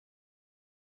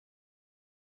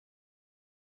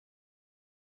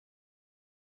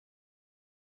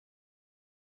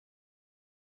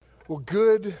Well,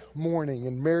 good morning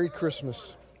and Merry Christmas.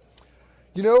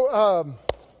 You know, a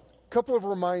couple of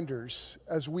reminders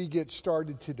as we get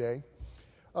started today.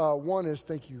 One is,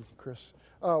 thank you, Chris.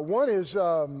 One is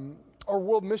our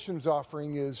World Missions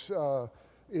Offering is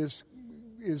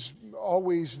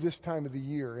always this time of the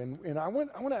year, and I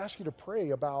want to ask you to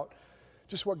pray about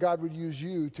just what God would use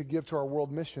you to give to our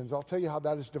world missions. I'll tell you how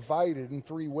that is divided in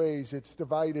three ways. It's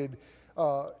divided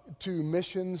to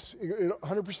missions.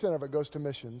 100% of it goes to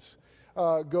missions.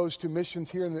 Goes to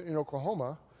missions here in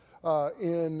Oklahoma,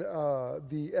 in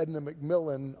the Edna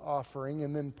McMillan offering,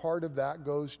 and then part of that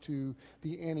goes to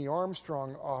the Annie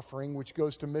Armstrong offering, which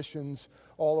goes to missions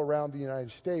all around the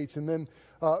United States, and then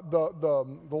the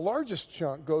largest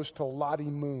chunk goes to Lottie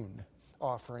Moon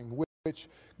offering, which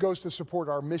goes to support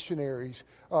our missionaries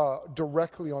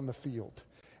directly on the field.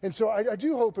 And so I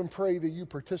do hope and pray that you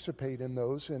participate in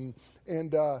those, and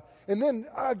then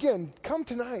again, come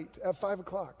tonight at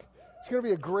 5:00. It's going to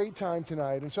be a great time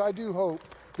tonight, and so I do hope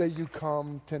that you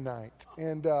come tonight.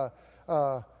 And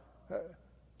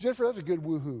Jennifer, that's a good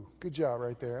woohoo. Good job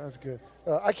right there. That's good.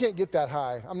 I can't get that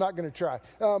high. I'm not going to try.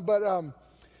 But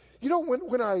you know,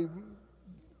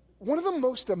 one of the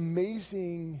most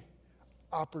amazing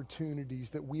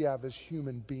opportunities that we have as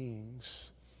human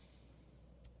beings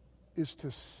is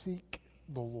to seek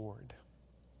the Lord.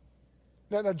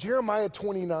 Now, Jeremiah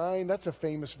 29, that's a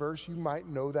famous verse. You might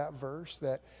know that verse,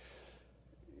 that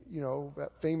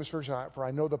famous verse, for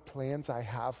I know the plans I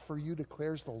have for you,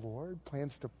 declares the Lord,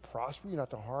 plans to prosper you, not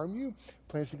to harm you,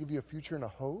 plans to give you a future and a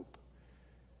hope.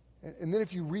 And then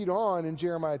if you read on in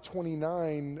Jeremiah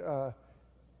 29,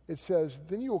 it says,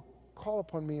 then you will call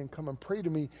upon me and come and pray to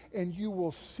me, and you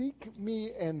will seek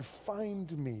me and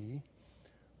find me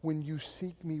when you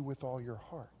seek me with all your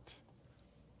heart.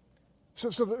 So,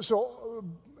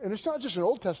 and it's not just an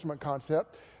Old Testament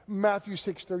concept. Matthew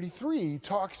 6:33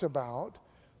 talks about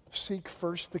seek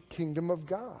first the kingdom of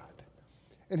God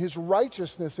and his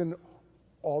righteousness, and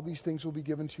all these things will be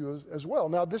given to you as well.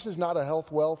 Now, this is not a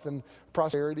health, wealth, and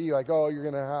prosperity, like, oh, you're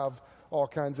going to have all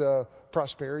kinds of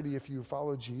prosperity if you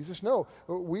follow Jesus. No,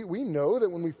 we know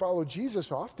that when we follow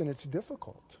Jesus, often it's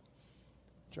difficult.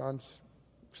 John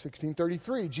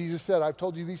 16:33, Jesus said, I've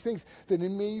told you these things, that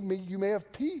in me you may have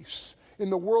peace. In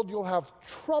the world you'll have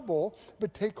trouble,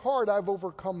 but take heart, I've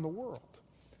overcome the world.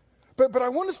 But I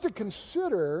want us to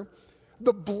consider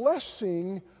the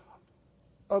blessing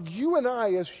of you and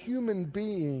I as human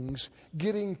beings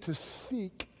getting to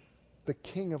seek the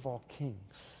King of all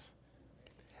kings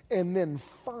and then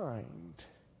find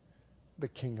the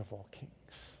King of all kings.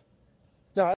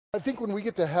 Now, I think when we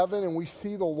get to heaven and we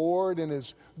see the Lord in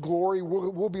his glory,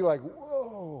 we'll be like,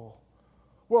 whoa,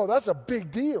 that's a big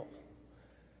deal.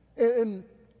 And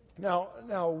now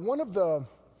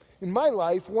in my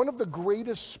life, one of the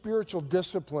greatest spiritual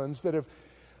disciplines that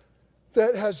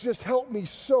has just helped me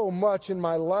so much in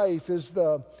my life is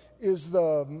the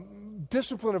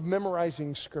discipline of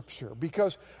memorizing Scripture,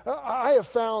 because I have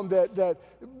found that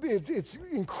it's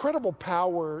incredible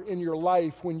power in your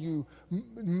life when you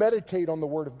meditate on the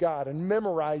Word of God and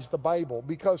memorize the Bible,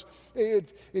 because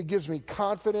it gives me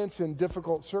confidence in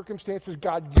difficult circumstances.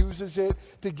 God uses it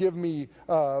to give me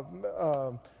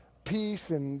peace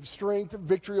and strength,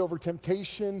 victory over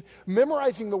temptation.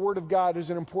 Memorizing the Word of God is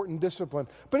an important discipline,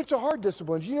 but it's a hard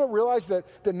discipline. Do you realize that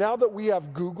now that we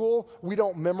have Google, we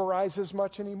don't memorize as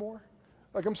much anymore?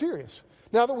 Like, I'm serious.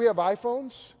 Now that we have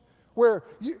iPhones, where,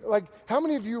 how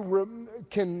many of you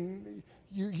can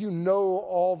know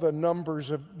all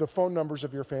the phone numbers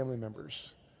of your family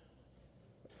members?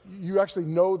 You actually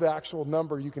know the actual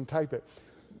number, you can type it.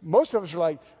 Most of us are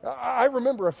like, I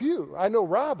remember a few. I know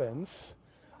Robin's.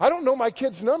 I don't know my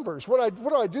kids' numbers. What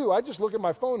do I do? I just look at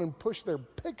my phone and push their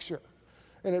picture,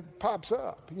 and it pops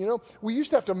up. We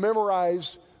used to have to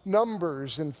memorize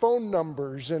numbers and phone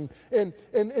numbers, and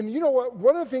you know what?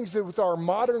 One of the things that with our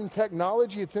modern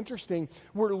technology, it's interesting,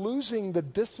 we're losing the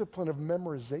discipline of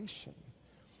memorization.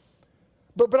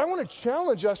 But I want to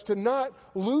challenge us to not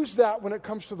lose that when it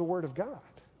comes to the Word of God.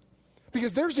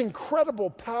 Because there's incredible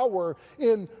power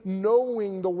in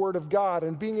knowing the Word of God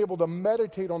and being able to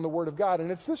meditate on the Word of God. And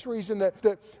it's this reason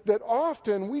that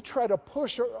often we try to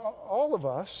push all of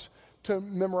us to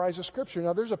memorize the Scripture.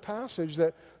 Now, there's a passage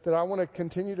that I want to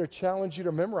continue to challenge you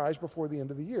to memorize before the end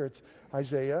of the year. It's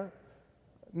Isaiah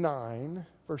 9,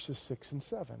 verses 6 and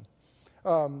 7.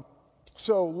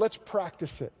 So let's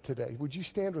practice it today. Would you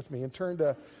stand with me and turn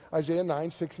to Isaiah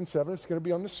 9, 6, and 7? It's going to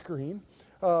be on the screen.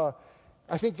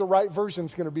 I think the right version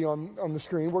is going to be on the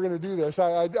screen. We're going to do this.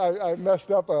 I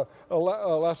messed up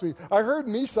last week. I heard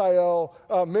Misael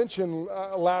mention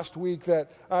last week that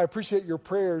I appreciate your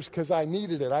prayers because I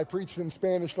needed it. I preached in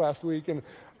Spanish last week, and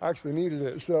I actually needed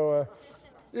it. So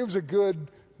it was a good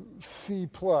C+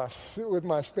 with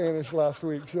my Spanish last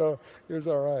week, so it was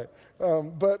all right.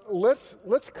 But let's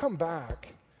come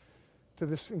back to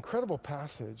this incredible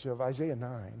passage of Isaiah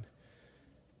 9.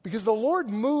 Because the Lord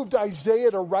moved Isaiah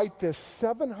to write this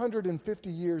 750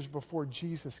 years before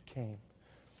Jesus came. And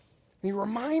he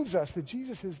reminds us that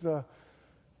Jesus is the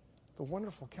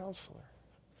wonderful counselor,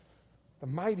 the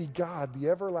mighty God, the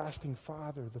everlasting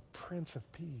Father, the Prince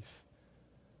of Peace.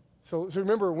 So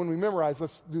remember, when we memorize,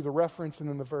 let's do the reference and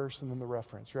then the verse and then the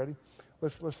reference. Ready?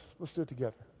 Let's do it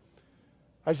together.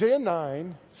 Isaiah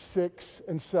 9, 6,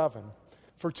 and 7.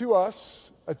 For to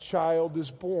us a child is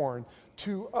born,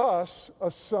 to us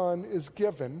a son is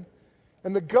given,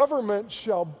 and the government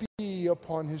shall be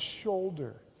upon his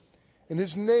shoulder, and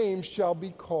his name shall be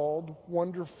called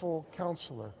Wonderful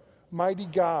Counselor, Mighty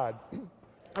God,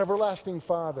 Everlasting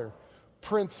Father,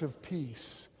 Prince of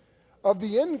Peace. Of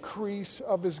the increase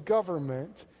of his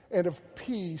government and of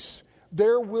peace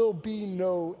there will be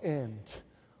no end.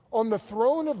 On the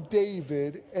throne of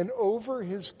David and over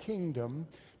his kingdom,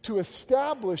 to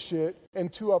establish it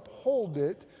and to uphold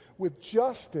it with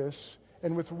justice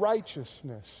and with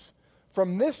righteousness,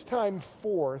 from this time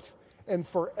forth and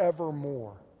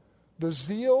forevermore. The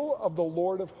zeal of the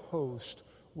Lord of hosts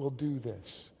will do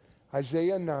this.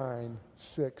 Isaiah 9,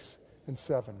 6, and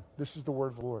 7. This is the word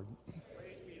of the Lord.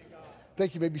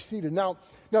 Thank you. You may be seated. Now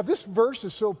this verse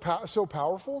is so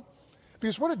powerful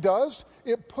because what it does,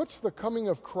 it puts the coming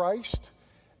of Christ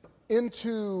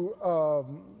into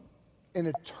an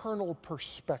eternal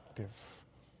perspective.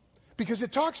 Because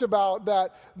it talks about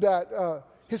that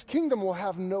his kingdom will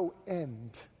have no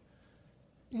end.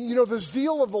 You know, the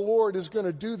zeal of the Lord is going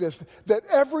to do this, that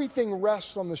everything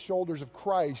rests on the shoulders of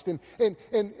Christ. And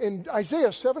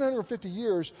Isaiah, 750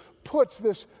 years,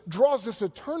 draws this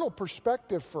eternal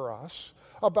perspective for us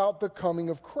about the coming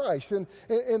of Christ. And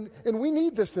we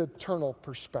need this eternal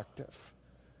perspective.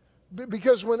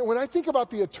 Because when I think about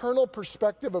the eternal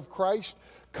perspective of Christ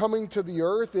coming to the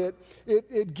earth,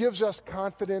 it gives us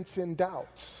confidence in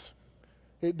doubts.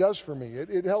 It does for me.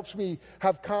 It helps me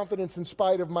have confidence in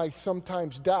spite of my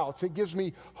sometimes doubts. It gives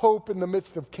me hope in the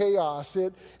midst of chaos.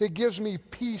 It gives me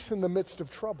peace in the midst of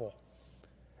trouble.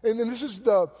 And this is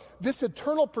this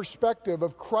eternal perspective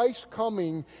of Christ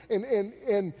coming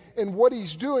and what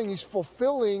he's doing. He's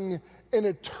fulfilling an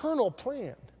eternal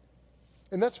plan.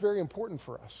 And that's very important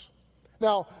for us.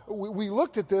 Now, we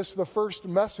looked at this, the first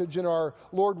message in our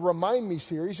Lord Remind Me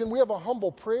series, and we have a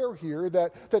humble prayer here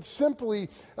that simply,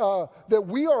 that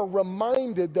we are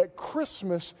reminded that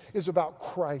Christmas is about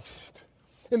Christ.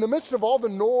 In the midst of all the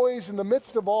noise, in the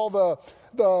midst of all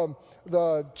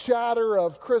the chatter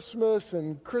of Christmas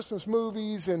and Christmas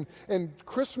movies and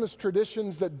Christmas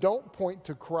traditions that don't point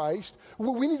to Christ,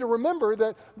 we need to remember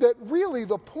that really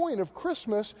the point of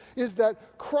Christmas is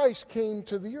that Christ came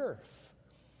to the earth.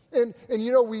 And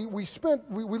you know, we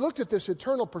looked at this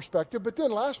eternal perspective, but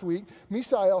then last week,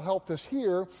 Misael helped us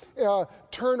here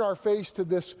turn our face to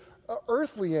this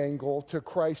earthly angle to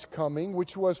Christ coming,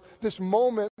 which was this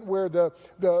moment where the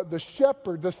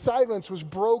silence was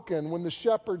broken when the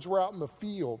shepherds were out in the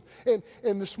field.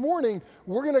 And this morning,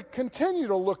 we're going to continue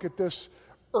to look at this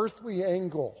earthly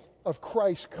angle of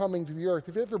Christ coming to the earth.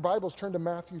 If you have your Bibles, turn to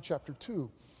Matthew chapter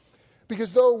 2.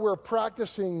 Because though we're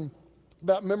practicing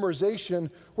that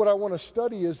memorization, what I want to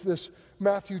study is this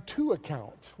Matthew 2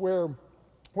 account where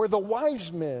the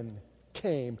wise men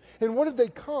came. And what did they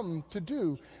come to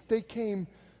do? They came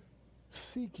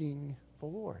seeking the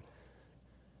Lord.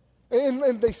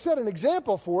 And they set an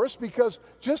example for us because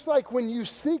just like when you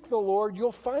seek the Lord,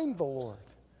 you'll find the Lord.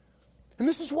 And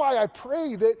this is why I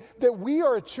pray that we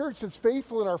are a church that's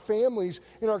faithful in our families,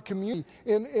 in our community,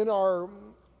 in our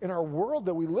world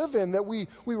that we live in, that we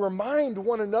remind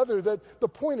one another that the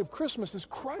point of Christmas is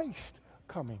Christ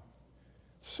coming.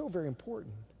 It's so very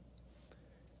important.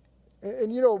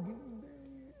 And you know,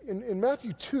 in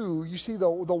Matthew 2, you see the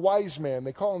wise man.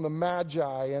 They call them the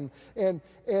Magi, and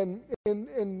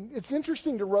it's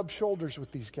interesting to rub shoulders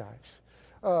with these guys.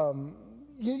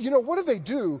 You know, what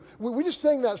do? We just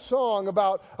sang that song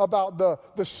about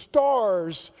the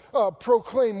stars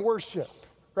proclaim worship,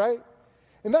 right?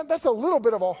 And that's a little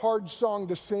bit of a hard song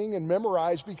to sing and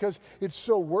memorize because it's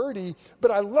so wordy, but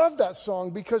I love that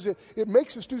song because it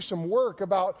makes us do some work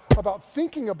about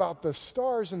thinking about the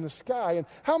stars in the sky. And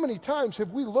how many times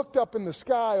have we looked up in the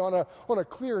sky on a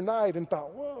clear night and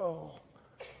thought, whoa,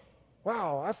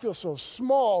 wow, I feel so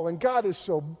small and God is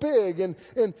so big. And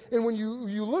when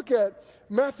you look at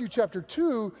Matthew chapter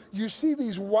 2, you see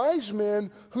these wise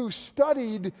men who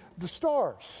studied the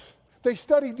stars. They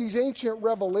studied these ancient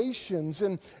revelations,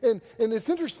 and it's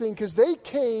interesting because they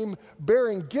came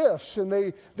bearing gifts, and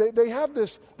they have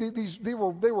they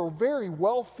were very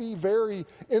wealthy, very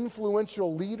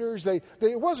influential leaders. It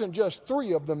wasn't just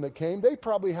three of them that came; they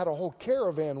probably had a whole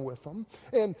caravan with them,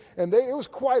 and it was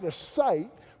quite a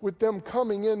sight with them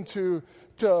coming in to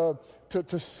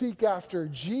seek after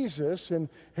Jesus, and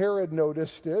Herod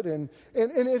noticed it, and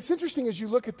it's interesting as you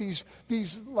look at these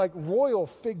like royal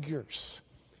figures.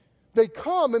 They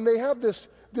come and they have this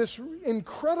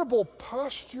incredible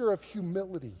posture of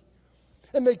humility.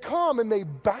 And they come and they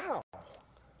bow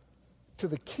to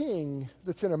the king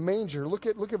that's in a manger. Look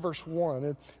at verse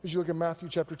 1 as you look at Matthew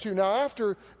chapter 2. Now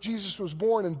after Jesus was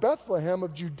born in Bethlehem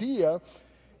of Judea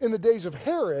in the days of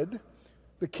Herod,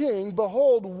 the king,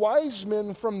 behold, wise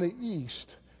men from the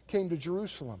east came to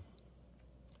Jerusalem,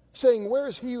 saying, where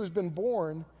is he who has been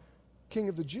born King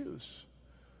of the Jews?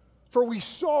 For we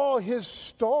saw his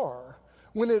star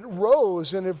when it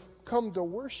rose and have come to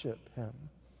worship him.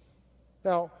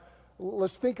 Now,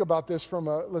 let's think about this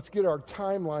let's get our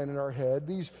timeline in our head.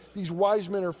 These wise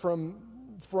men are from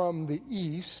the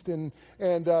east, and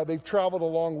they've traveled a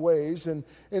long ways. And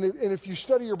if you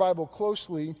study your Bible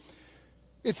closely,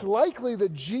 it's likely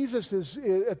that Jesus is,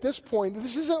 at this point,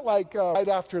 this isn't like right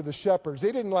after the shepherds.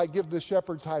 They didn't like give the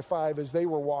shepherds high five as they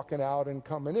were walking out and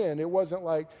coming in. It wasn't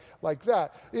like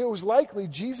that. It was likely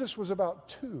Jesus was about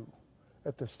 2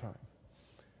 at this time.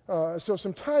 So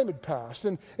some time had passed.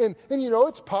 And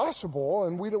it's possible,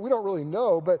 and we don't really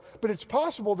know, but it's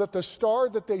possible that the star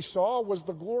that they saw was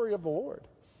the glory of the Lord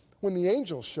when the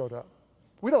angels showed up.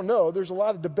 We don't know. There's a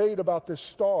lot of debate about this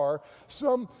star.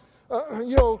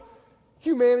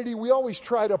 Humanity, we always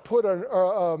try to put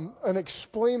an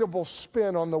explainable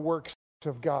spin on the works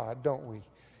of God, don't we?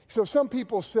 So some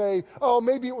people say, oh,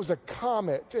 maybe it was a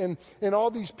comet, and all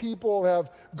these people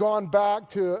have gone back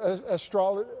to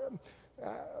astrology.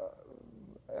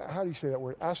 How do you say that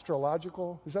word?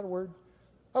 Astrological? Is that a word?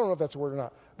 I don't know if that's a word or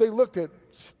not. They looked at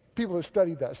people that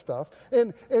studied that stuff,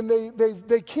 and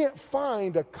they can't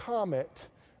find a comet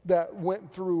that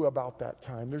went through about that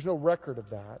time. There's no record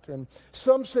of that. And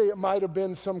some say it might have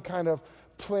been some kind of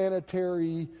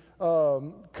planetary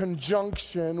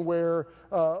conjunction where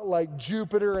like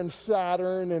Jupiter and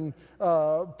Saturn and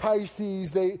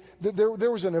Pisces,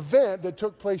 there was an event that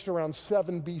took place around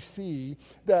 7 BC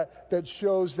that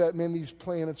shows that, these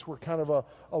planets were kind of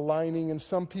aligning, and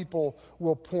some people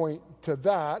will point to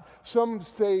that. Some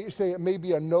say it may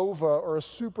be a nova or a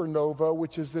supernova,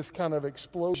 which is this kind of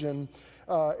explosion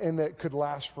and that could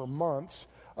last for months.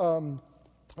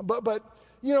 But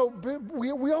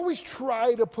we always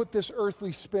try to put this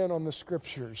earthly spin on the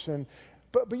scriptures.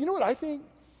 But you know what I think?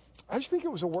 I just think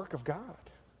it was a work of God.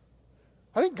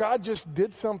 I think God just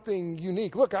did something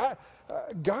unique. Look,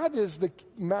 God is the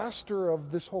master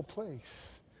of this whole place.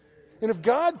 And if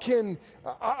God can,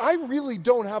 I really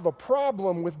don't have a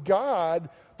problem with God,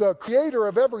 the creator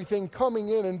of everything, coming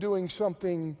in and doing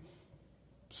something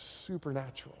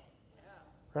supernatural.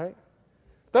 Right?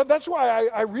 That's why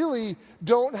I really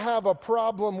don't have a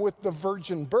problem with the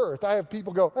virgin birth. I have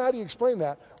people go, how do you explain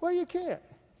that? Well, you can't.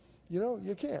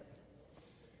 You can't.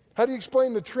 How do you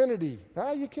explain the Trinity?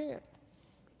 You can't.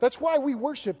 That's why we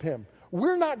worship him.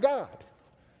 We're not God.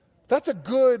 That's a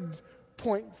good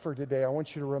point for today. I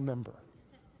want you to remember.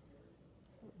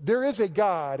 There is a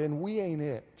God, and we ain't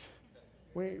it.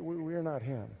 We're not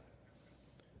him.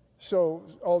 So,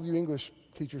 all of you English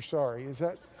teachers, sorry. Is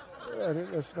that...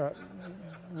 that's not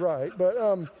right, but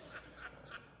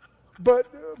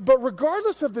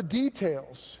regardless of the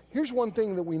details, here's one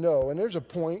thing that we know, and there's a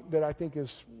point that I think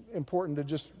is important to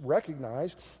just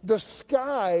recognize. The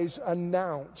skies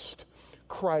announced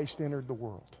Christ entered the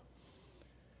world.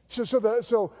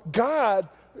 So God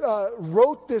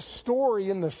wrote this story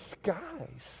in the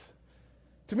skies.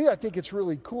 To me, I think it's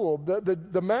really cool.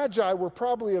 The Magi were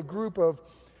probably a group of,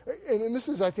 and this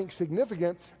is, I think,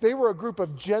 significant, they were a group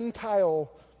of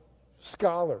Gentile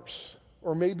scholars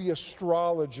or maybe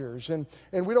astrologers, and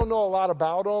we don't know a lot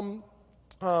about them.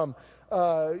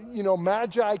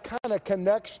 Magi kind of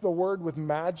connects the word with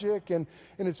magic, and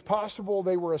it's possible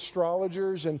they were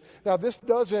astrologers. And now this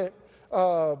doesn't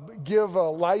give a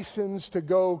license to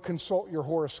go consult your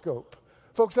horoscope.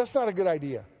 Folks, that's not a good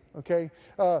idea. Okay,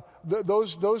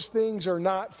 those things are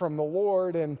not from the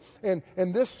Lord, and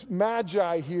this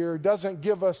Magi here doesn't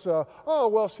give us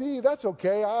that's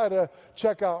okay. I ought to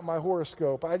check out my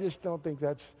horoscope. I just don't think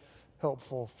that's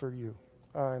helpful for you.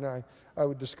 And I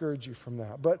would discourage you from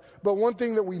that. But one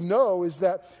thing that we know is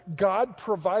that God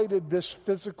provided this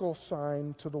physical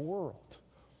sign to the world.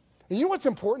 And you know what's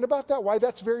important about that? Why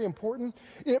that's very important?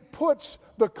 It puts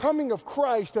the coming of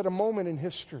Christ at a moment in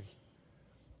history.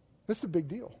 This is a big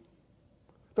deal.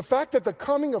 The fact that the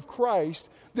coming of Christ,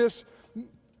 this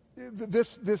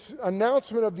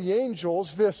announcement of the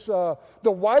angels, the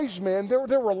wise men,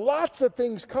 there were lots of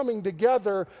things coming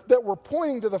together that were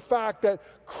pointing to the fact that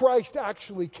Christ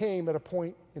actually came at a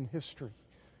point in history.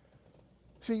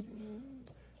 See,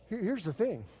 here's the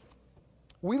thing.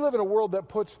 We live in a world that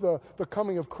puts the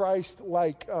coming of Christ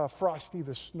like Frosty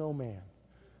the Snowman.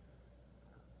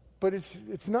 But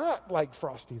it's not like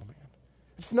Frosty the Man.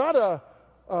 It's not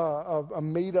a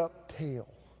made-up tale.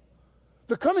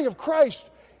 The coming of Christ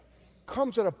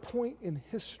comes at a point in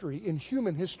history, in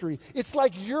human history. It's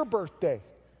like your birthday,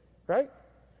 right?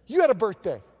 You had a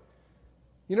birthday.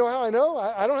 You know how I know?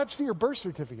 I don't have to see your birth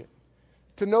certificate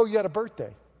to know you had a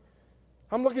birthday.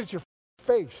 I'm looking at your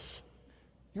face.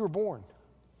 You were born.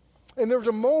 And there was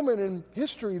a moment in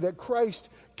history that Christ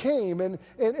came, and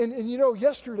you know,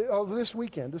 this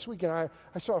weekend I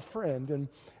saw a friend,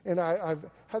 and I've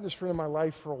had this friend in my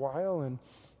life for a while,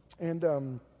 and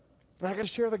I got to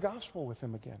share the gospel with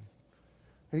him again.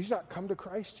 And he's not come to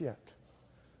Christ yet.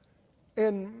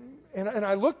 And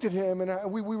I looked at him, and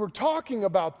we were talking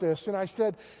about this, and I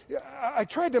said, I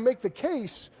tried to make the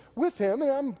case with him,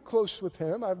 and I'm close with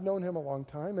him. I've known him a long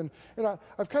time, and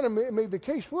I've kind of made the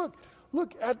case,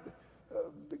 look at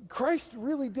Christ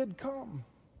really did come.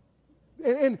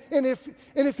 And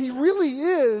if he really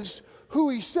is who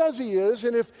he says he is,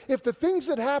 and if the things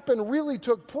that happened really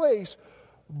took place,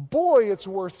 boy, it's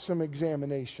worth some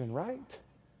examination, right?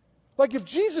 Like if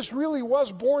Jesus really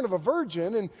was born of a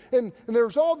virgin, and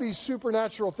there's all these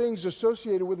supernatural things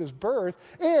associated with his birth,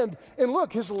 and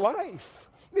look, his life.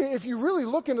 If you really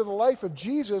look into the life of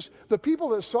Jesus, the people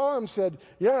that saw him said,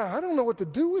 yeah, I don't know what to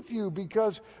do with you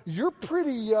because you're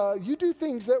pretty, you do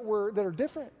things that are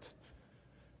different.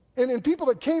 And people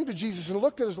that came to Jesus and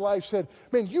looked at his life said,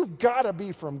 man, you've got to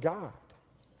be from God.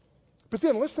 But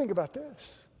then let's think about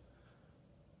this.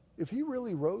 If he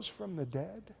really rose from the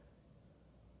dead,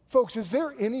 folks, is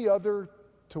there any other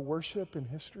to worship in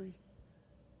history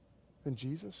than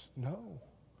Jesus? No.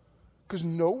 Because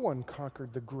no one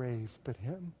conquered the grave but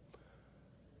him.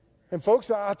 And folks,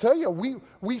 I'll tell you,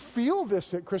 we feel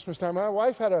this at Christmas time. My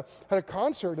wife had a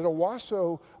concert at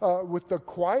Owasso with the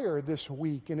choir this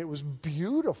week, and it was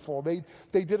beautiful. They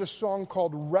did a song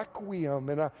called Requiem,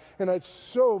 and it's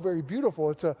so very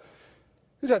beautiful. It's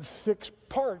had 6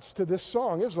 parts to this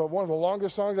song. It was one of the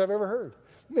longest songs I've ever heard.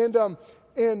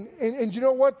 And you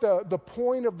know what? The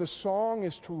point of the song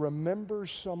is to remember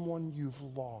someone you've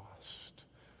lost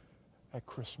at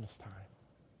Christmas time.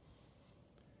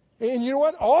 And you know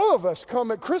what? All of us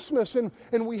come at Christmas, and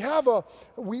we have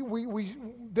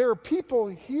there are people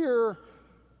here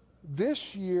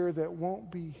this year that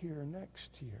won't be here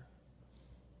next year.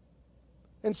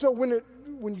 And so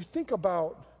when you think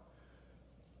about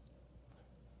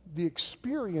the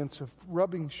experience of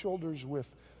rubbing shoulders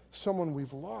with someone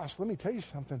we've lost, let me tell you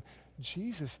something.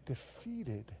 Jesus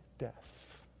defeated death.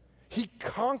 He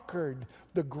conquered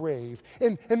the grave.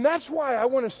 And that's why I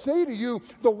want to say to you,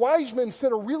 the wise men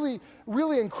set a really,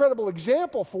 really incredible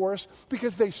example for us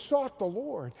because they sought the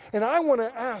Lord. And I want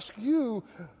to ask you,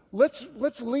 let's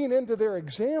lean into their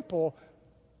example.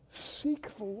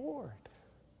 Seek the Lord.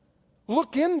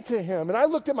 Look into him. And I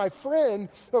looked at my friend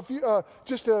not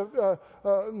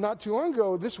too long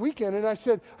ago this weekend, and I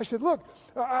said, look,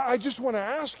 I just want to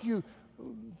ask you,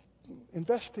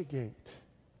 investigate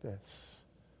this.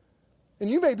 And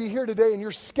you may be here today and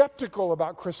you're skeptical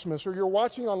about Christmas, or you're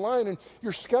watching online and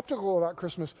you're skeptical about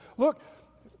Christmas. Look,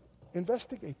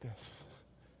 investigate this.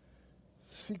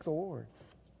 Seek the Lord.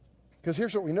 Because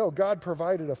here's what we know. God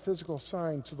provided a physical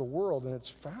sign to the world, and it's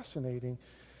fascinating.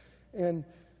 And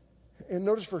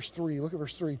notice verse 3. Look at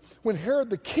verse 3. When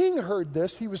Herod the king heard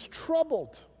this, he was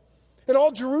troubled, and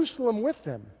all Jerusalem with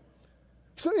him.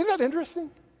 So isn't that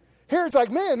interesting? Herod's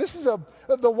like, man, this is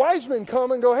the wise men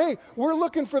come and go, hey, we're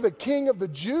looking for the king of the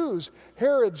Jews.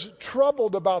 Herod's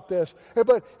troubled about this.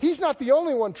 But he's not the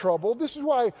only one troubled. This is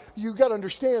why you got to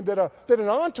understand that an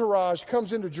entourage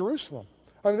comes into Jerusalem.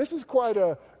 I mean, this is quite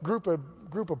a group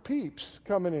of peeps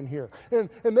coming in here. And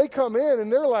they come in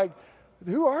and they're like,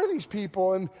 who are these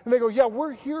people? And they go, yeah,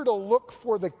 we're here to look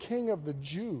for the king of the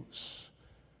Jews.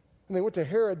 And they went to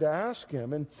Herod to ask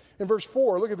him. And in verse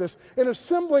 4, look at this. And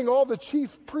assembling all the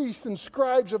chief priests and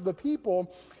scribes of the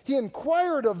people, he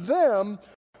inquired of them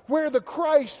where the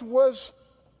Christ was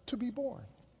to be born.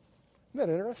 Isn't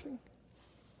that interesting?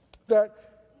 That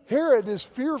Herod is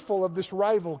fearful of this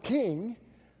rival king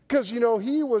because, he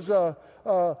was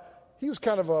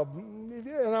kind of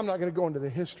and I'm not going to go into the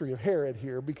history of Herod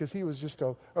here because he was just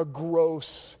a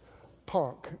gross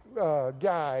punk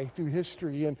guy through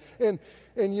history. And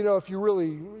if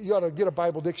you ought to get a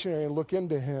Bible dictionary and look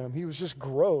into him. He was just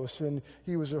gross, and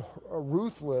he was a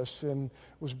ruthless and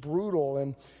was brutal.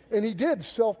 And he did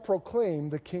self-proclaim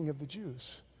the king of the Jews.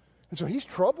 And so he's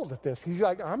troubled at this. He's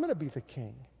like, I'm going to be the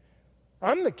king.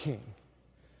 I'm the king.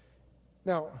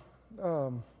 Now,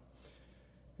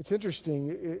 it's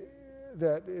interesting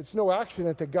that it's no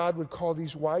accident that God would call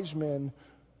these wise men,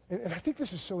 and I think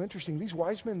this is so interesting, these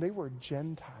wise men, they were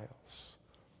Gentiles.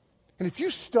 And if you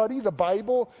study the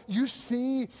Bible, you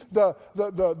see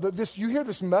you hear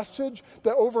this message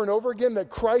that over and over again that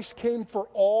Christ came for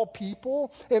all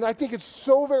people. And I think it's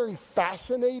so very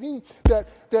fascinating that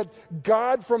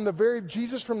God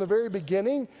Jesus from the very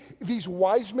beginning, these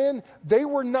wise men, they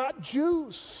were not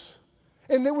Jews.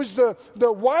 And there was the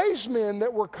wise men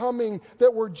that were coming,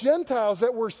 that were Gentiles,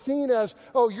 that were seen as,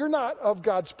 oh, you're not of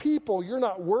God's people, you're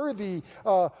not worthy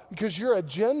because you're a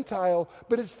Gentile.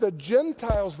 But it's the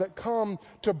Gentiles that come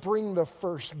to bring the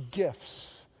first gifts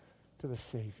to the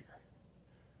Savior.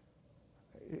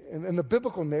 And the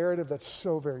biblical narrative, that's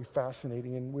so very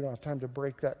fascinating, and we don't have time to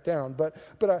break that down. But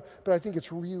I think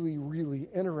it's really, really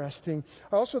interesting.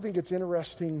 I also think it's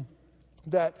interesting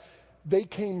that they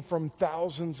came from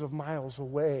thousands of miles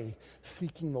away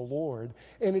seeking the Lord.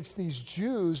 And it's these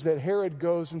Jews that Herod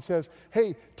goes and says,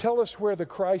 hey, tell us where the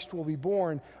Christ will be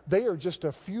born. They are just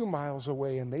a few miles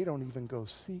away, and they don't even go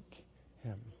seek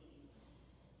him.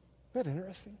 Isn't that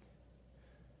interesting?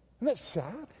 Isn't that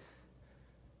sad?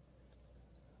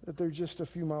 That they're just a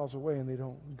few miles away and they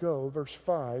don't go. Verse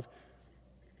 5,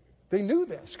 they knew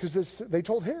this because they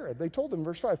told Herod. They told him,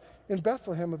 verse 5, in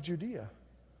Bethlehem of Judea.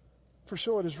 For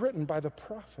so it is written by the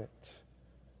prophet.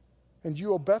 And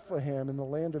you, O Bethlehem, in the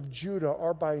land of Judah,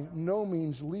 are by no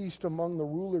means least among the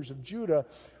rulers of Judah,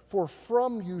 for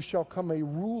from you shall come a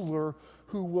ruler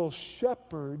who will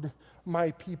shepherd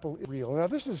my people Israel. Now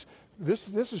this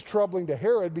is troubling to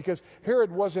Herod because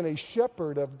Herod wasn't a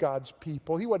shepherd of God's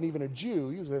people. He wasn't even a Jew.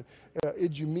 He was an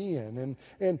Idumean.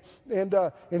 And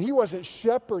he wasn't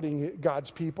shepherding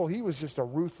God's people. He was just a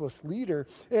ruthless leader.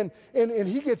 And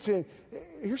he gets in.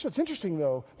 Here's what's interesting,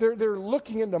 though. They're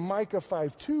looking into Micah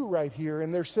 5:2 right here,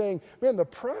 and they're saying, man, the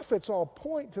prophets all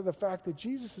point to the fact that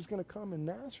Jesus is going to come in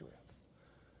Nazareth.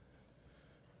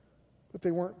 But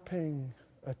they weren't paying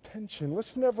attention.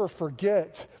 Let's never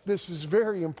forget, this is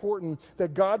very important,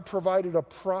 that God provided a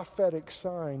prophetic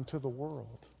sign to the world.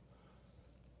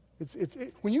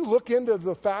 When you look into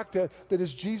the fact that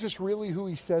is Jesus really who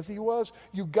he says he was,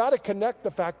 you've got to connect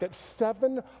the fact that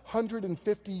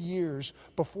 750 years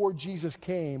before Jesus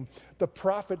came, the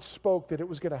prophets spoke that it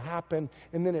was going to happen,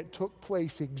 and then it took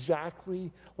place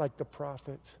exactly like the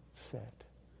prophets said.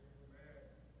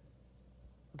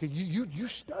 Okay, you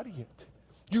study it.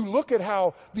 You look at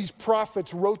how these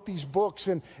prophets wrote these books,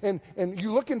 and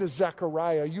you look into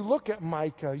Zechariah, you look at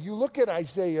Micah, you look at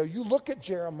Isaiah, you look at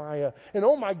Jeremiah, and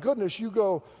oh my goodness, you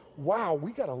go, wow,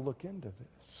 we got to look into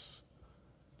this.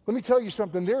 Let me tell you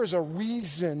something. There is a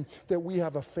reason that we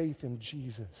have a faith in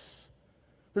Jesus.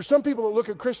 There's some people that look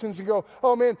at Christians and go,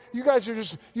 oh man, you guys you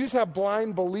just have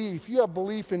blind belief. You have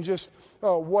belief in just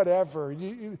whatever.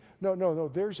 No.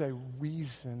 There's a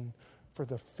reason for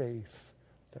the faith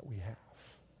that we have.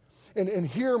 And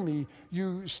hear me,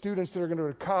 you students that are going to go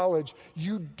to college,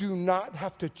 you do not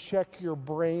have to check your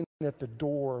brain at the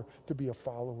door to be a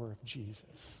follower of Jesus.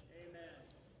 Amen.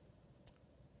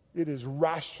 It is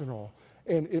rational,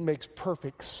 and it makes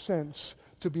perfect sense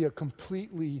to be a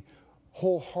completely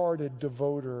wholehearted,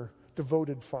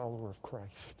 devoted follower of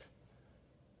Christ.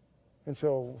 And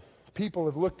so people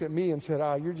have looked at me and said,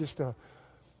 you're just a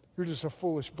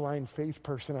foolish, blind faith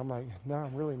person. I'm like, no,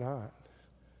 I'm really not.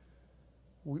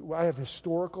 I have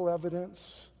historical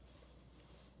evidence.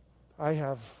 I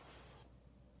have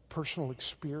personal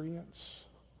experience.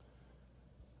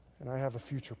 And I have a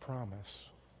future promise.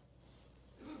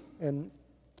 And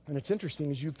it's interesting,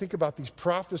 as you think about these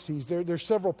prophecies, there's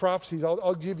several prophecies.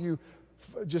 I'll give you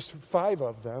just 5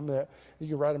 of them. That you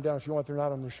can write them down if you want. They're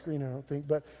not on the screen, I don't think.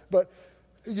 But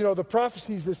the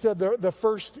prophecies that said the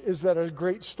first is that a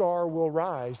great star will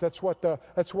rise. That's why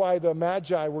the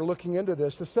Magi were looking into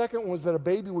this. The second was that a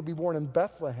baby would be born in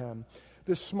Bethlehem.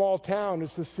 This small town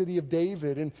is the city of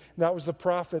David, and that was the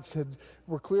prophets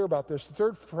were clear about this. The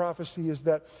third prophecy is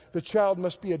that the child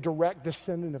must be a direct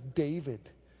descendant of David.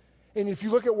 And if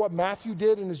you look at what Matthew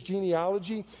did in his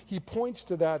genealogy, he points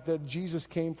to that Jesus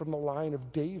came from the line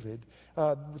of David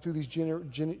through these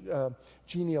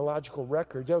genealogical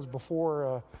records. That was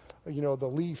before, the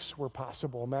Leafs were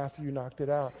possible. Matthew knocked it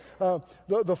out.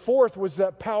 The fourth was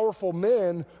that powerful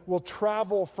men will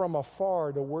travel from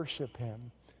afar to worship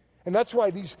him. And that's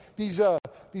why these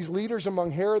leaders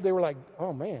among Herod, they were like,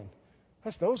 oh man,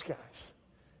 that's those guys.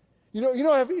 Isn't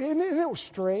it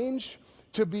strange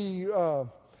to be...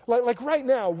 Like right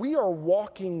now, we are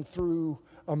walking through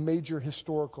a major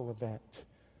historical event.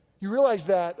 You realize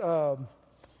that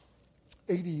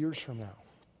 80 years from now.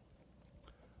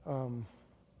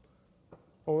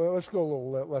 Let's go a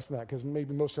little less than that, because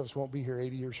maybe most of us won't be here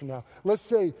 80 years from now. Let's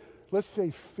say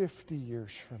 50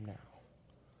 years from now.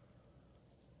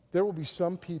 There will be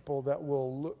some people that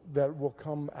will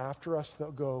come after us.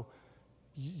 They'll go,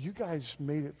 you guys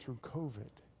made it through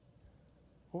COVID.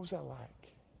 What was that like?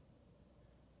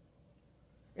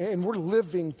 And we're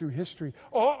living through history.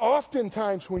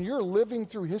 Oftentimes, when you're living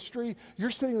through history,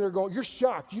 you're sitting there going, you're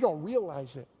shocked. You don't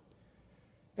realize it.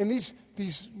 And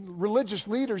these religious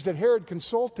leaders that Herod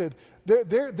consulted,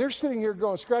 they're sitting here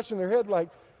going, scratching their head like,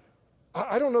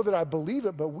 I don't know that I believe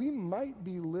it, but we might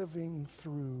be living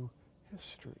through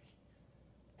history.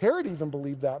 Herod even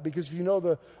believed that, because if you know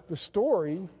the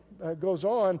story goes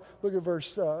on, look at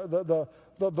verse, the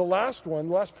last one,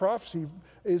 the last prophecy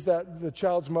is that the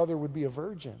child's mother would be a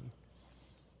virgin.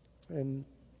 And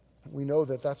we know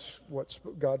that that's what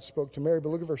God spoke to Mary. But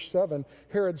look at verse 7.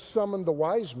 Herod summoned the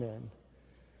wise men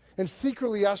and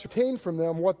secretly ascertained from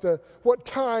them what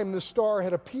time the star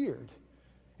had appeared.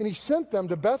 And he sent them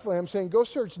to Bethlehem, saying, go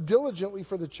search diligently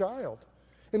for the child.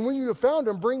 And when you have found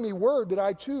him, bring me word that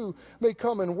I too may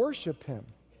come and worship him.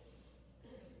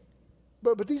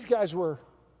 But these guys were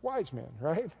wise men,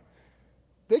 right?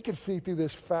 They could see through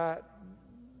this fat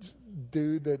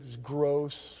dude that is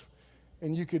gross.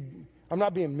 And I'm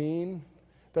not being mean.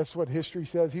 That's what history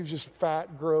says. He was just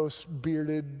fat, gross,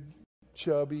 bearded,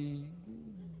 chubby,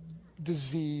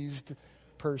 diseased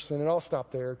person. And I'll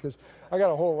stop there, because I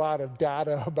got a whole lot of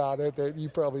data about it that you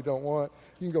probably don't want.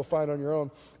 You can go find on your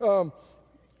own.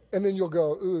 And then you'll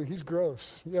go, ooh, he's gross.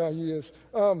 Yeah, he is.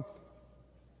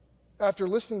 After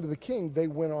listening to the king, they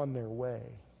went on their way.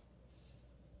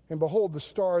 And behold, the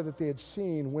star that they had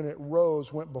seen, when it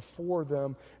rose, went before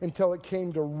them until it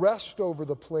came to rest over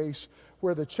the place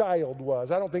where the child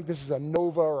was. I don't think this is a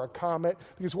nova or a comet,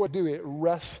 because it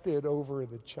rested over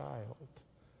the child.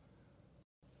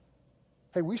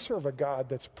 Hey, we serve a God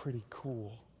that's pretty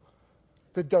cool,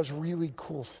 that does really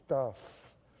cool stuff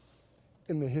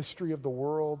in the history of the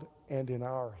world and in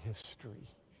our history.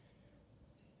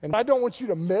 And I don't want you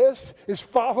to miss is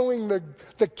following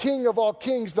the King of all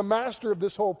kings, the master of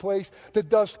this whole place, that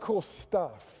does cool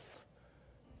stuff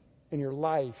in your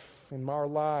life, in our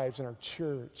lives, in our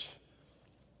church.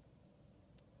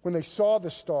 When they saw the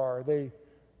star, they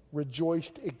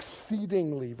rejoiced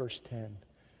exceedingly, verse 10,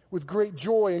 with great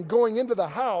joy. And going into the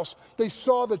house, they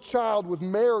saw the child with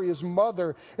Mary, his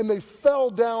mother, and they fell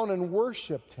down and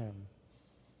worshiped him.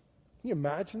 Can you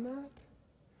imagine that?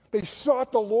 They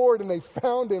sought the Lord and they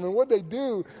found him. And what they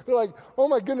do, they're like, oh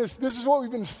my goodness, this is what we've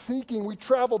been seeking. We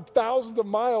traveled thousands of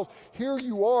miles. Here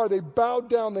you are. They bowed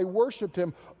down. They worshiped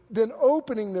him. Then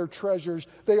opening their treasures,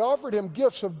 they offered him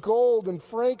gifts of gold and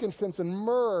frankincense and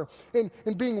myrrh.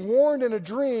 And being warned in a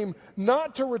dream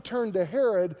not to return to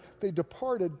Herod, they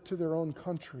departed to their own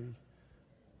country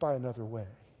by another way.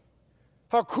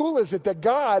 How cool is it that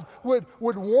God would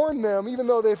warn them, even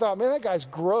though they thought, man, that guy's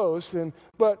gross,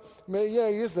 but he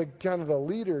is the kind of the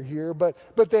leader here, but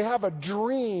they have a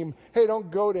dream, hey,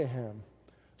 don't go to him.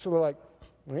 So they're like,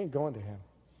 we ain't going to him.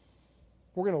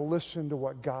 We're going to listen to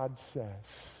what God says.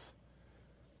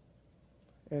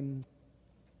 And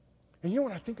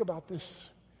when I think about this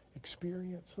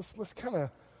experience, let's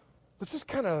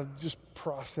just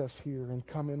process here and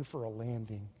come in for a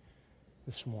landing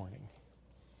this morning.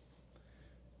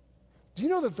 Do you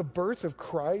know that the birth of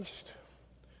Christ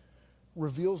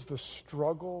reveals the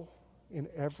struggle in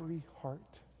every heart?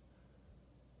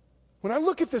 When I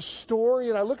look at this story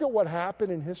and I look at what happened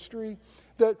in history,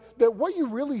 that what you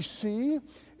really see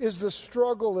is the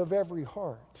struggle of every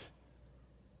heart.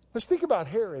 Let's think about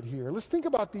Herod here. Let's think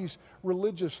about these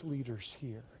religious leaders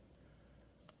here.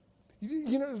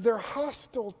 They're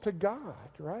hostile to God,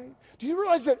 right? Do you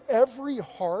realize that every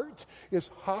heart is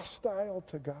hostile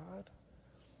to God?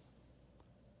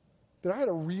 That I had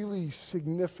a really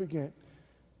significant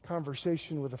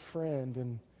conversation with a friend,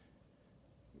 and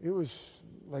it was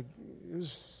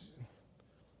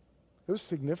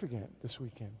significant this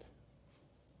weekend.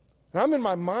 And I'm in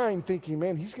my mind thinking,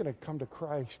 man, he's going to come to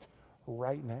Christ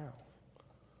right now.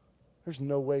 There's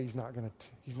no way he's going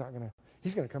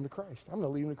to come to Christ. I'm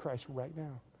going to lead him to Christ right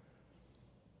now.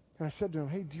 And I said to him,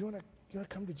 hey, do you want to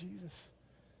come to Jesus?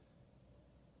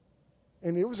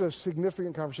 And it was a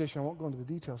significant conversation. I won't go into the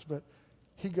details, but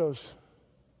he goes,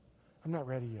 I'm not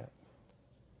ready yet.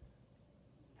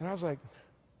 And I was like,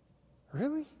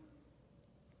 really?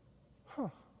 Huh.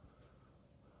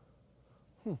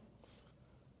 All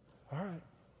right.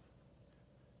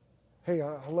 Hey,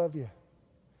 I love you.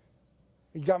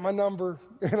 You got my number,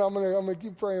 and I'm gonna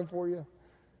keep praying for you.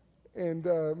 And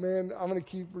man, I'm gonna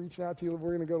keep reaching out to you.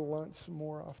 We're gonna go to lunch some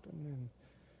more often.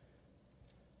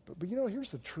 But you know,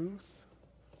 here's the truth.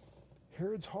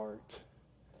 Herod's heart,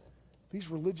 these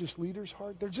religious leaders'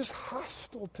 heart, they're just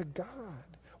hostile to God.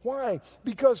 Why?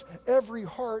 Because every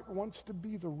heart wants to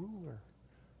be the ruler,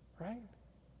 right?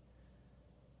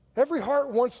 Every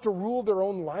heart wants to rule their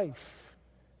own life.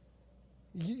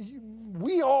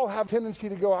 We all have tendency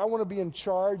to go, I want to be in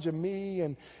charge of me.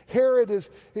 And Herod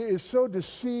is so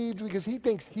deceived because he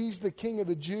thinks he's the king of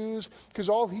the Jews because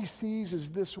all he sees is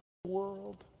this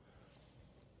world.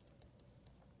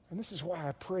 And this is why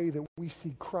I pray that we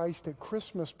see Christ at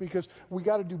Christmas, because we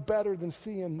got to do better than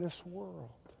seeing this world.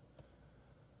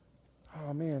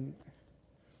 Oh, man.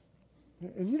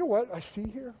 And you know what I see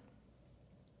here?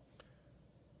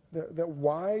 That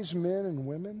wise men and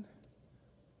women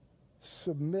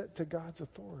submit to God's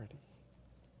authority.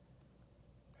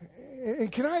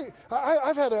 And can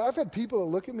I've had people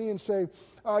that look at me and say,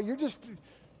 you're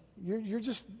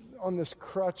just on this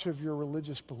crutch of your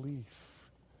religious belief.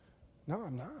 No,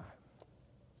 I'm not.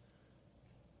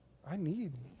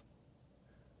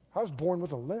 I was born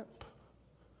with a limp.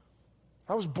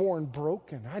 I was born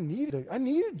broken. I needed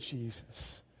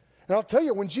Jesus. And I'll tell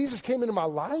you, when Jesus came into my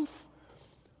life,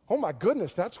 oh my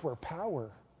goodness, that's where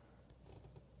power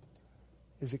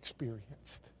is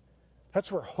experienced.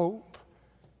 That's where hope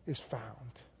is found.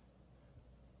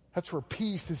 That's where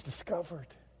peace is discovered.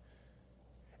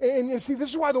 And see,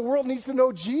 this is why the world needs to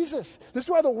know Jesus. This is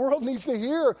why the world needs to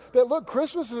hear that, look,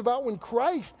 Christmas is about when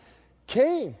Christ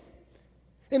came.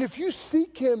 And if you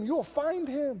seek him, you'll find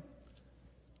him.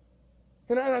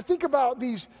 And I think about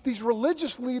these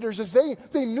religious leaders as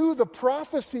they knew the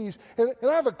prophecies. And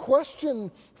I have a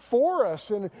question for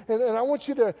us, and I want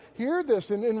you to hear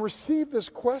this and receive this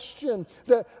question.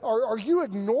 That are you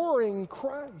ignoring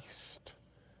Christ?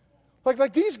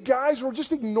 Like these guys were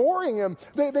just ignoring him.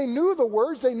 They knew the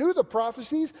words. They knew the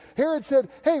prophecies. Herod said,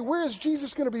 hey, where is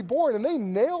Jesus going to be born? And they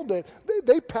nailed it.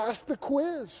 They passed the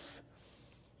quiz.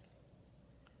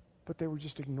 But they were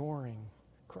just ignoring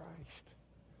Christ.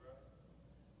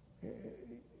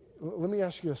 Let me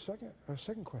ask you a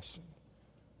second question.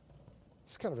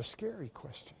 It's kind of a scary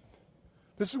question.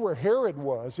 This is where Herod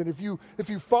was. And if you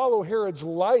follow Herod's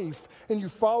life and you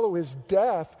follow his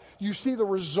death, you see the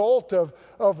result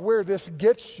of where this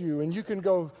gets you. And you can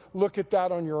go look at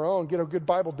that on your own. Get a good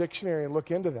Bible dictionary and look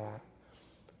into that.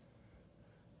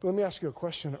 But let me ask you a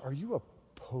question. Are you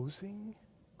opposing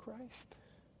Christ?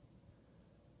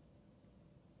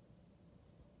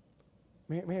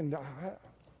 Man,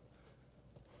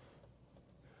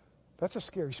 that's a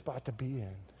scary spot to be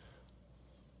in.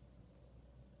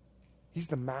 He's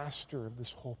the master of this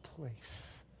whole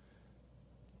place.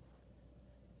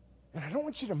 And I don't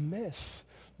want you to miss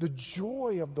the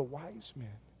joy of the wise men.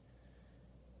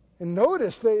 And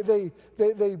notice they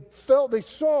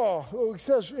saw, it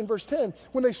says in verse 10,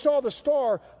 when they saw the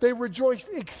star, they rejoiced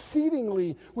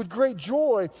exceedingly with great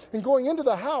joy. And going into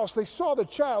the house, they saw the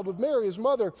child with Mary, his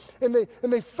mother, and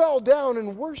they fell down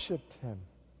and worshiped him.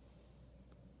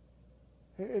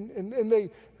 And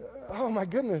they, oh my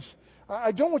goodness,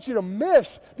 I don't want you to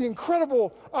miss the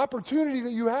incredible opportunity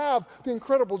that you have, the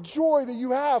incredible joy that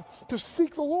you have to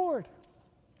seek the Lord.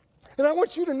 And I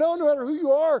want you to know, no matter who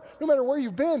you are, no matter where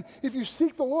you've been, if you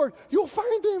seek the Lord, you'll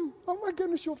find him. Oh my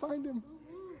goodness, you'll find him.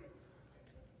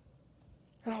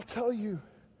 And I'll tell you,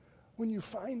 when you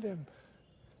find him,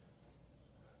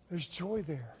 there's joy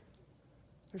there.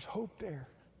 There's hope there.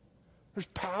 There's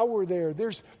power there.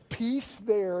 There's peace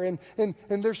there. And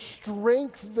there's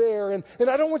strength there. And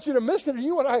I don't want you to miss it.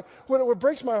 And what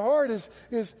breaks my heart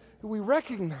is we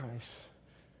recognize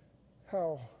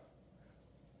how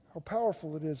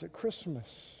powerful it is at Christmas.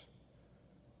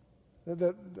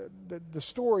 The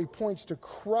story points to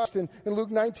Christ. And Luke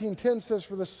 19:10 says,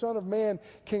 for the Son of Man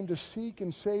came to seek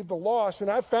and save the lost. And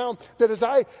I found that as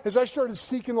I started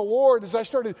seeking the Lord, as I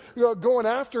started going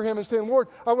after him and saying, Lord,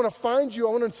 I want to find you,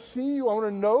 I want to see you, I want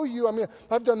to know you. I mean,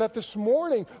 I've done that this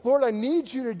morning. Lord, I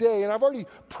need you today. And I've already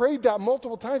prayed that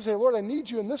multiple times, saying, Lord, I need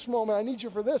you in this moment. I need you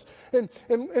for this. And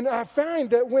I find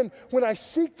that when I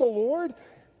seek the Lord,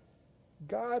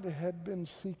 God had been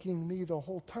seeking me the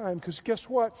whole time. Because guess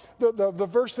what? The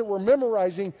verse that we're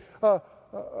memorizing,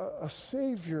 a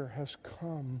Savior has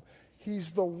come.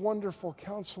 He's the wonderful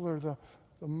Counselor, the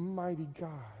mighty God,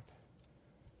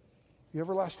 the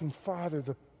everlasting Father,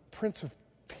 the Prince of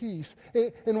Peace.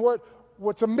 And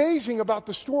what's amazing about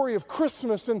the story of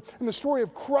Christmas and the story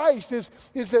of Christ is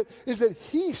that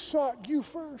He sought you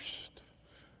first.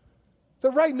 That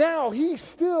right now He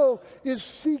still is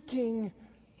seeking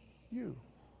you.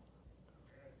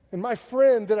 And my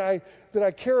friend that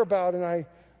I care about and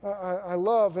I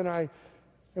love and I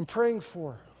am praying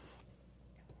for,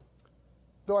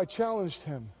 though I challenged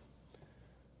him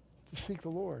to seek the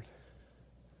Lord,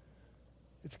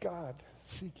 it's God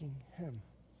seeking him.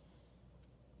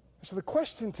 So the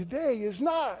question today is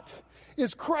not,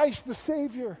 is Christ the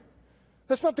Savior?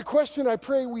 That's not the question I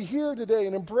pray we hear today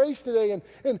and embrace today.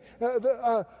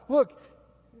 Look,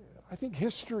 I think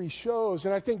history shows,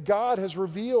 and I think God has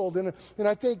revealed, and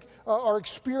I think our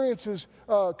experiences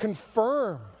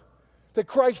confirm that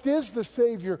Christ is the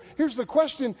Savior. Here's the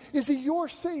question, is He your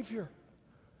Savior?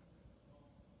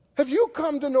 Have you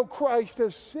come to know Christ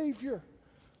as Savior?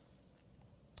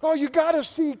 Oh, you got to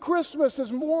see Christmas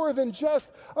as more than just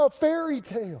a fairy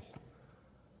tale.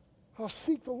 Oh,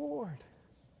 seek the Lord.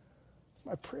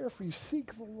 My prayer for you,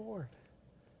 seek the Lord.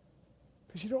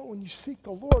 Because when you seek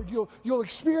the Lord, you'll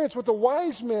experience what the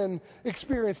wise men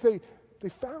experienced. They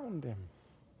found Him.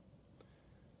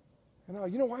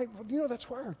 And you know why? That's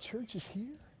why our church is here.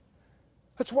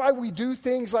 That's why we do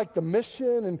things like the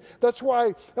mission, and that's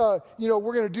why we're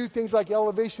going to do things like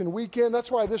Elevation Weekend.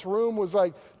 That's why this room was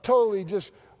like totally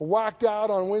just whacked out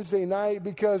on Wednesday night,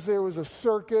 because there was a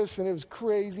circus and it was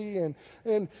crazy. And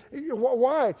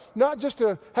why? Not just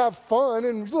to have fun.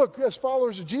 And look, as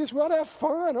followers of Jesus, we ought to have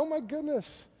fun. Oh my goodness.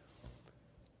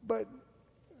 But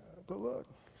look,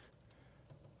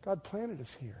 God planted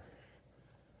us here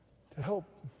to help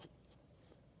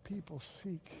people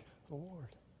seek the Lord.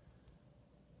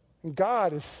 And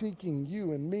God is seeking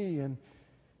you and me, and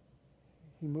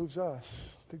He moves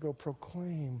us to go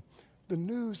proclaim the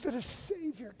news that a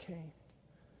Savior came.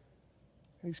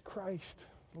 And He's Christ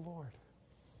the Lord.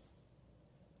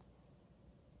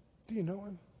 Do you know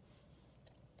Him?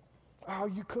 Oh,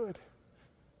 you could.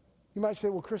 You might say,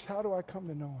 well, Chris, how do I come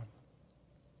to know Him?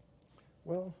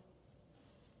 Well,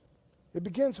 it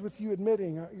begins with you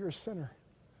admitting you're a sinner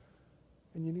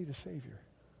and you need a Savior.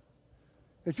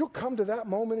 If you'll come to that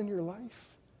moment in your life,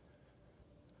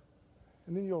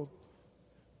 and then you'll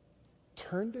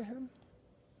turn to Him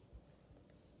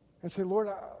and say, Lord,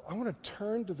 I want to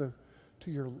turn to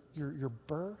your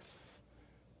birth,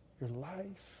 your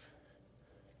life,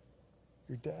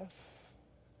 your death,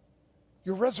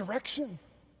 your resurrection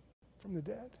from the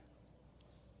dead.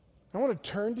 I want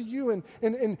to turn to you, and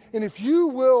if you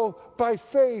will, by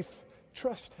faith,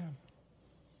 trust Him.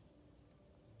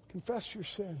 Confess your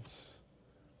sins.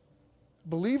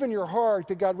 Believe in your heart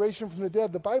that God raised Him from the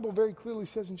dead. The Bible very clearly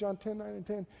says in John 10, 9 and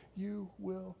 10, you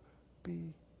will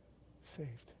be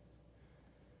saved.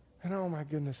 And oh my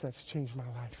goodness, that's changed my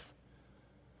life.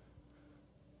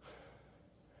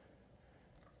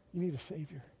 You need a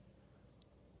Savior.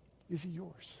 Is He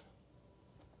yours?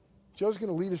 Joe's going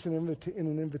to lead us in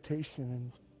an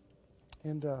invitation.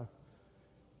 And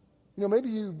maybe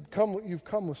you've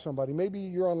come with somebody. Maybe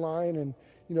you're online, and,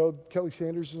 Kelly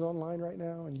Sanders is online right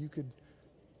now, and you could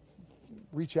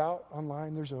reach out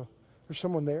online. There's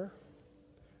someone there.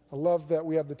 I love that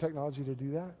we have the technology to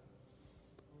do that.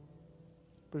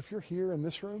 But if you're here in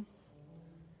this room,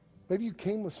 maybe you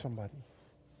came with somebody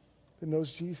that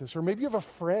knows Jesus, or maybe you have a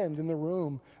friend in the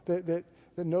room that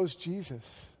knows Jesus.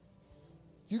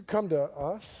 You come to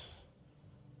us.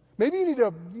 Maybe you need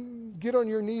to get on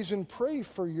your knees and pray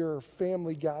for your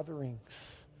family gatherings,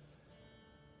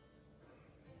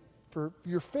 for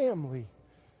your family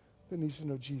that needs to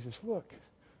know Jesus. Look,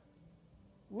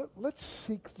 let's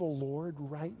seek the Lord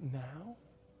right now.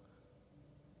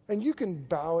 And you can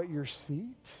bow at your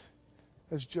seat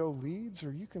as Joe leads,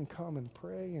 or you can come and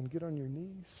pray and get on your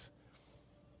knees.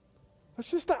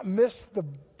 Let's just not miss the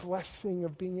blessing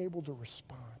of being able to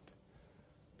respond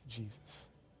to Jesus.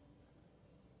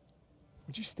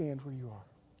 Would you stand where you are?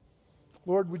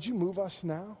 Lord, would you move us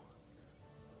now?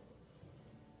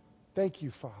 Thank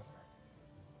you, Father,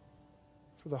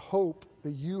 for the hope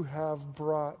that you have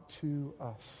brought to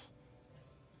us.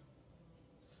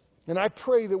 And I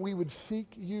pray that we would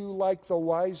seek you like the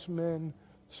wise men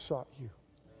sought you.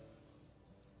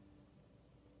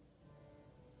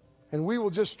 And we will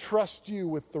just trust you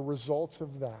with the results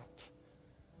of that.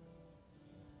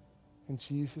 In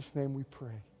Jesus' name we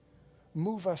pray.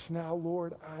 Move us now,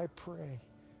 Lord, I pray.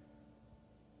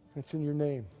 It's in your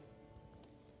name.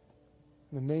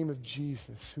 In the name of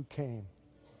Jesus who came,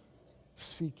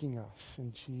 seeking us.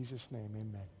 In Jesus' name,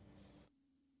 amen.